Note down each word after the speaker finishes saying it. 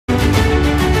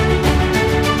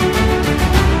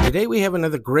we have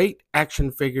another great action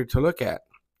figure to look at.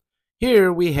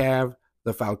 Here we have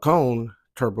the Falcon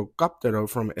Turbocoptero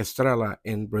from Estrela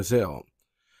in Brazil.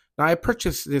 Now, I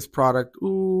purchased this product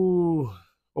a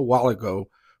while ago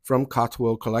from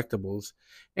Cotswold Collectibles,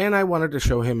 and I wanted to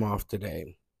show him off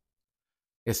today.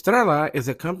 Estrela is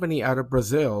a company out of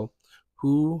Brazil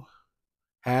who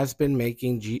has been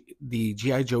making the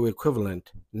G.I. Joe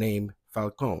equivalent named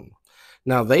Falcon.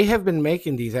 Now, they have been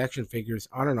making these action figures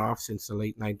on and off since the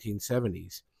late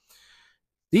 1970s.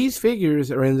 These figures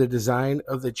are in the design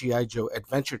of the G.I. Joe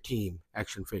Adventure Team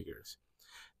action figures.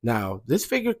 Now, this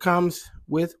figure comes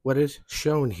with what is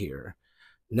shown here.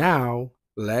 Now,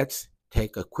 let's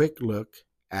take a quick look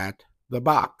at the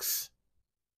box.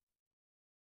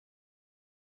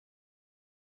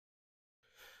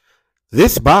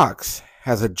 This box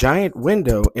has a giant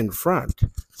window in front,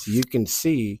 so you can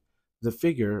see the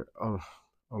figure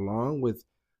along with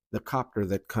the copter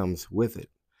that comes with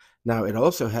it. Now, it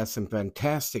also has some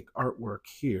fantastic artwork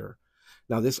here.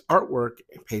 Now, this artwork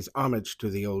pays homage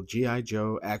to the old G.I.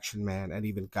 Joe, Action Man, and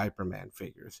even Guyper Man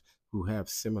figures who have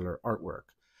similar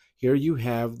artwork. Here you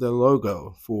have the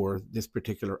logo for this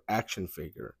particular action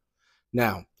figure.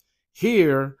 Now,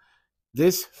 here,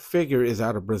 this figure is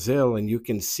out of Brazil, and you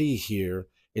can see here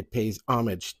it pays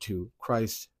homage to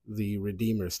Christ the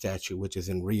Redeemer statue, which is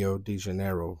in Rio de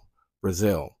Janeiro,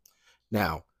 Brazil.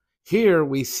 Now, here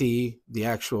we see the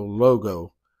actual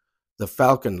logo, the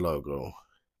Falcon logo,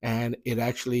 and it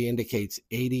actually indicates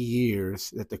 80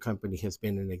 years that the company has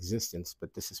been in existence,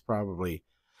 but this is probably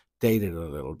dated a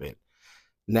little bit.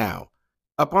 Now,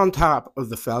 up on top of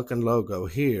the Falcon logo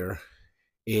here,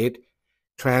 it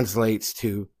translates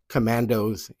to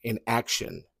Commandos in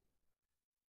Action.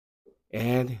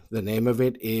 And the name of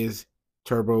it is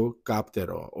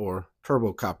Turbocoptero or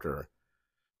Turbocopter,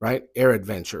 right? Air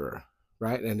Adventurer,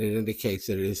 right? And it indicates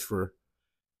that it is for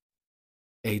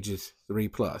ages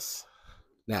 3+.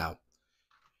 Now,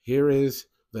 here is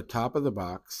the top of the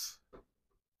box.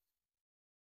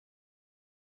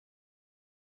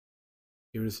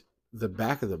 Here's the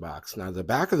back of the box. Now, the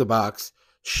back of the box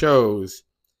shows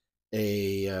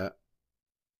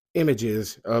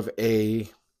images of a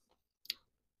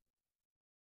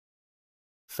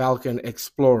Falcon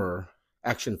Explorer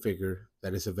action figure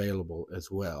that is available as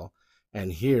well.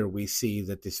 And here we see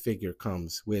that this figure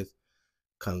comes with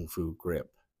Kung Fu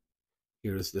grip.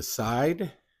 Here's the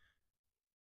side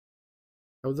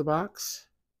of the box.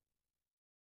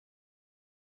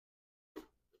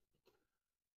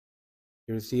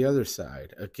 Here's the other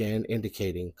side, again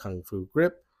indicating Kung Fu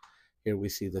grip. Here we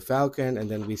see the Falcon, and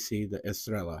then we see the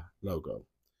Estrela logo.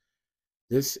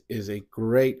 This is a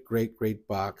great, great, great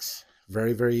box.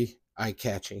 Very, very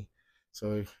eye-catching.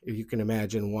 So if you can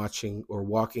imagine watching or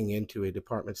walking into a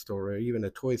department store or even a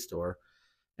toy store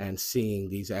and seeing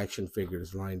these action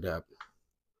figures lined up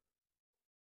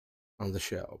on the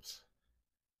shelves,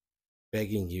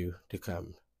 begging you to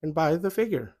come and buy the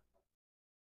figure.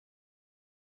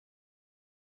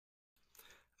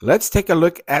 Let's take a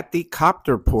look at the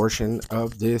copter portion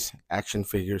of this action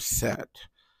figure set.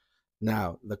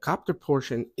 Now, the copter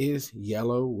portion is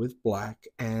yellow with black,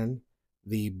 and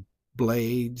the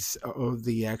blades of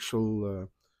the actual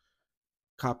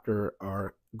copter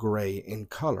are gray in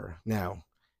color. Now,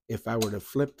 if I were to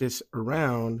flip this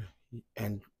around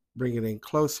and bring it in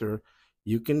closer,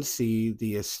 you can see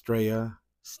the Estrela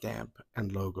stamp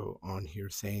and logo on here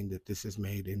saying that this is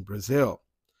made in Brazil.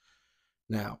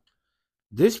 Now,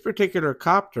 this particular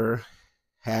copter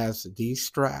has these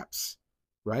straps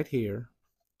right here.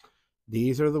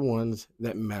 These are the ones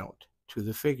that mount to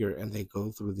the figure, and they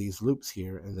go through these loops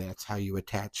here, and that's how you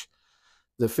attach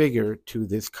the figure to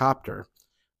this copter,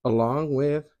 along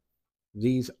with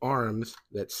these arms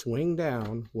that swing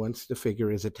down once the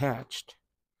figure is attached.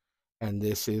 And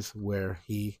this is where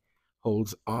he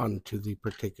holds on to the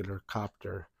particular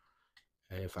copter.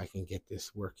 If I can get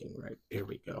this working right, here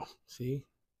we go. See?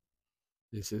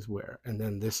 This is where, and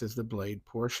then this is the blade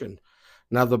portion.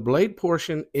 Now, the blade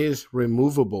portion is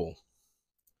removable.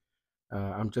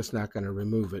 I'm just not going to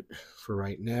remove it for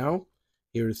right now.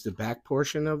 Here's the back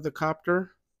portion of the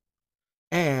copter.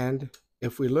 And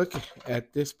if we look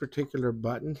at this particular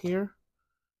button here,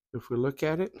 if we look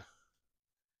at it,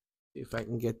 if I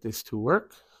can get this to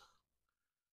work,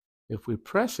 if we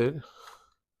press it,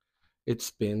 it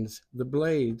spins the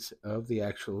blades of the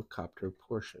actual copter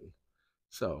portion.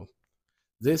 So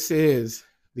this is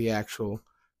the actual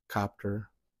copter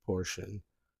portion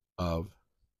of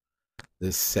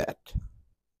this set.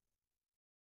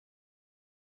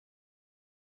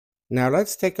 Now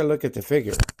let's take a look at the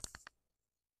figure.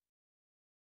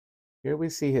 Here we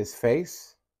see his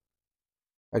face.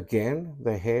 Again,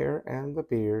 the hair and the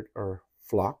beard are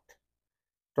flocked,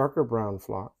 darker brown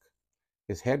flock.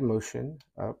 His head motion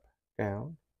up,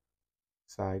 down,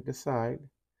 side to side,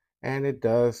 and it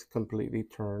does completely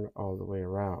turn all the way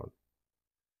around.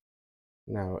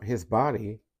 Now, his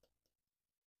body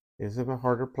is of a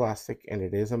harder plastic and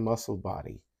it is a muscle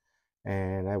body.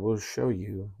 And I will show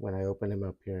you when I open him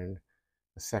up here in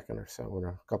a second or so, in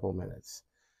a couple minutes.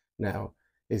 Now,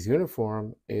 his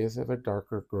uniform is of a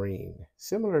darker green,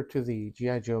 similar to the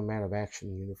G.I. Joe Man of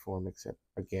Action uniform, except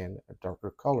again, a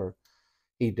darker color.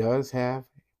 He does have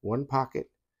one pocket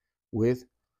with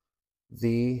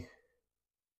the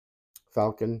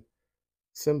Falcon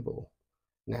symbol.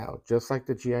 Now, just like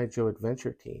the G.I. Joe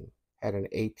Adventure Team had an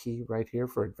AT right here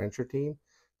for Adventure Team,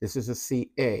 this is a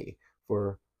CA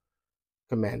for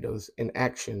Commandos in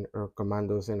Action or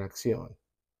Commandos en Acción.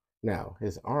 Now,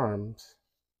 his arms,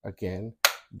 again,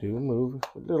 do move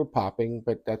a little popping,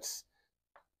 but that's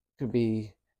to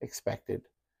be expected.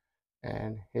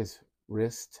 And his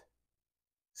wrist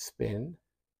spin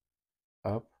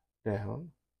up, down.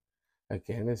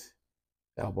 Again, his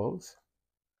elbows.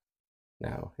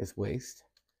 Now, his waist.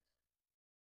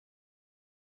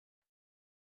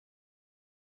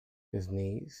 His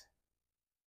knees.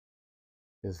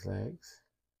 His legs.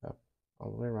 Up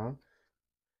all the way around.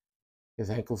 His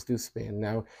ankles do spin.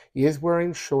 Now, he is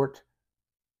wearing short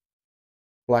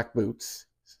black boots,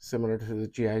 similar to the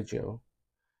G.I. Joe.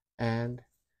 And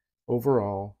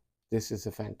overall, this is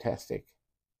a fantastic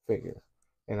figure.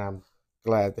 And I'm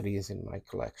glad that he is in my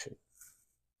collection.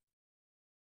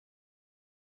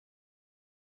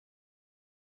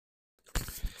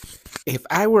 If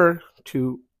I were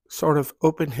to sort of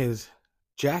open his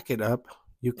jacket up,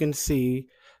 you can see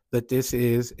that this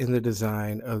is in the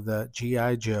design of the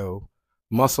G.I. Joe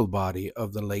muscle body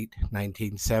of the late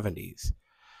 1970s.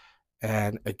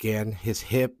 And again, his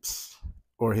hips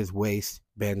or his waist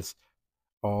bends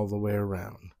all the way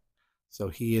around. So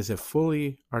he is a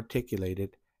fully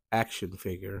articulated action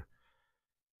figure,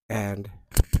 and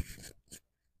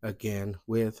again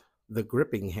with the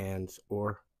gripping hands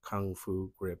or kung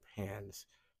fu grip hands,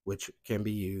 which can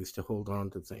be used to hold on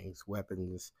to things,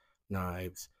 weapons,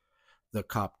 knives, the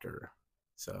copter.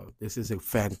 So this is a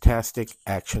fantastic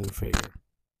action figure.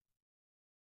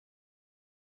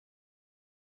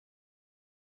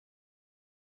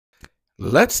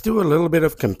 Let's do a little bit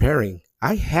of comparing.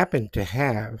 I happen to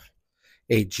have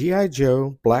a G.I.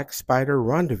 Joe Black Spider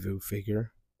Rendezvous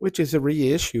figure, which is a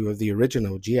reissue of the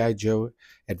original G.I. Joe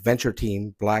Adventure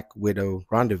Team Black Widow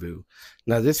Rendezvous.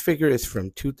 Now, this figure is from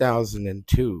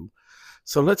 2002.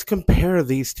 So let's compare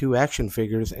these two action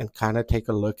figures and kind of take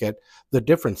a look at the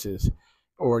differences,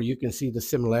 or you can see the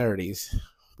similarities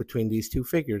between these two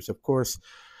figures. Of course,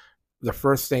 the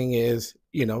first thing is,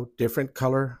 different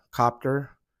color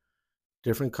copter,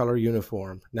 different color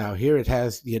uniform. Now here it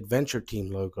has the Adventure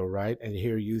Team logo, right? And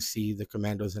here you see the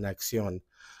Commandos en Acción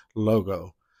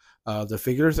logo. The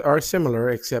figures are similar,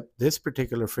 except this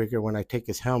particular figure, when I take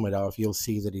his helmet off, you'll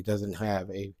see that he doesn't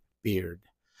have a beard.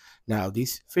 Now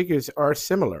these figures are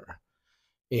similar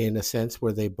in a sense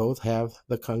where they both have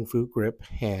the Kung Fu grip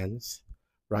hands,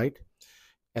 right?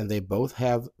 And they both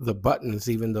have the buttons,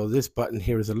 even though this button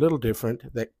here is a little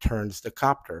different, that turns the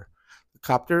copter. The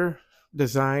copter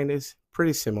design is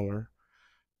pretty similar.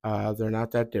 They're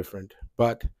not that different,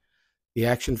 but the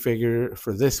action figure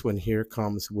for this one here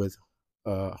comes with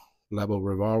a level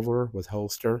revolver with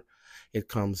holster. It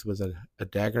comes with a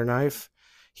dagger knife.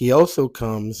 He also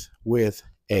comes with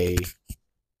a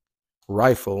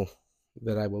rifle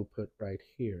that I will put right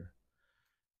here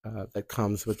that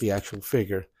comes with the actual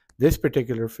figure. This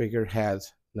particular figure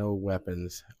has no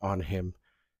weapons on him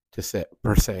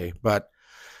per se, but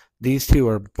these two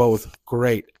are both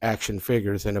great action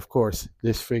figures. And of course,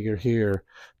 this figure here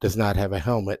does not have a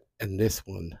helmet, and this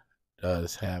one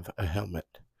does have a helmet.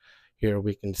 Here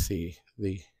we can see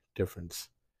the difference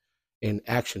in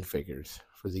action figures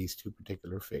for these two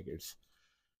particular figures.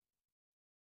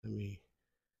 Let me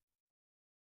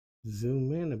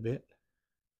zoom in a bit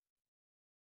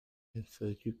and so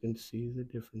that you can see the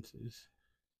differences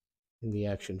in the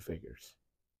action figures.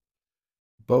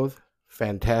 Both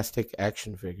fantastic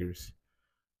action figures.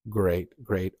 Great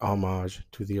homage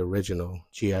to the original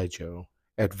G.I. Joe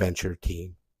Adventure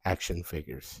Team action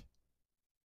figures.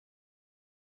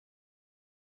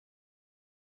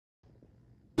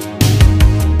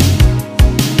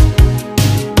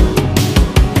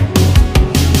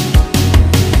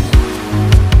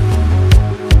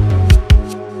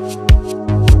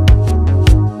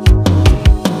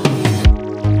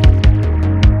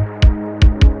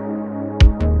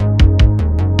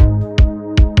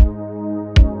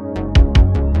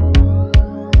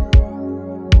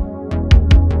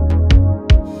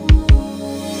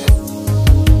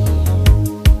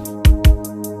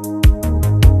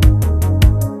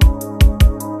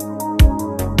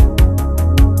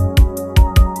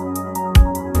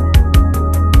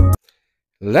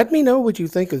 Let me know what you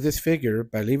think of this figure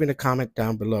by leaving a comment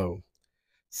down below.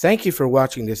 Thank you for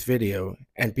watching this video,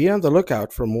 and be on the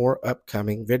lookout for more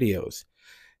upcoming videos.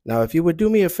 Now, if you would do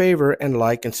me a favor and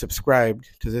like and subscribe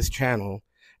to this channel,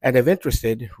 and if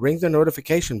interested, ring the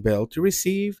notification bell to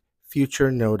receive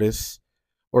notice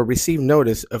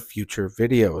of future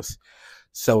videos.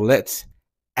 So let's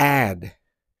add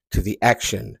to the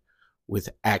action with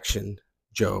Action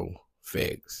Joe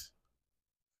Figs.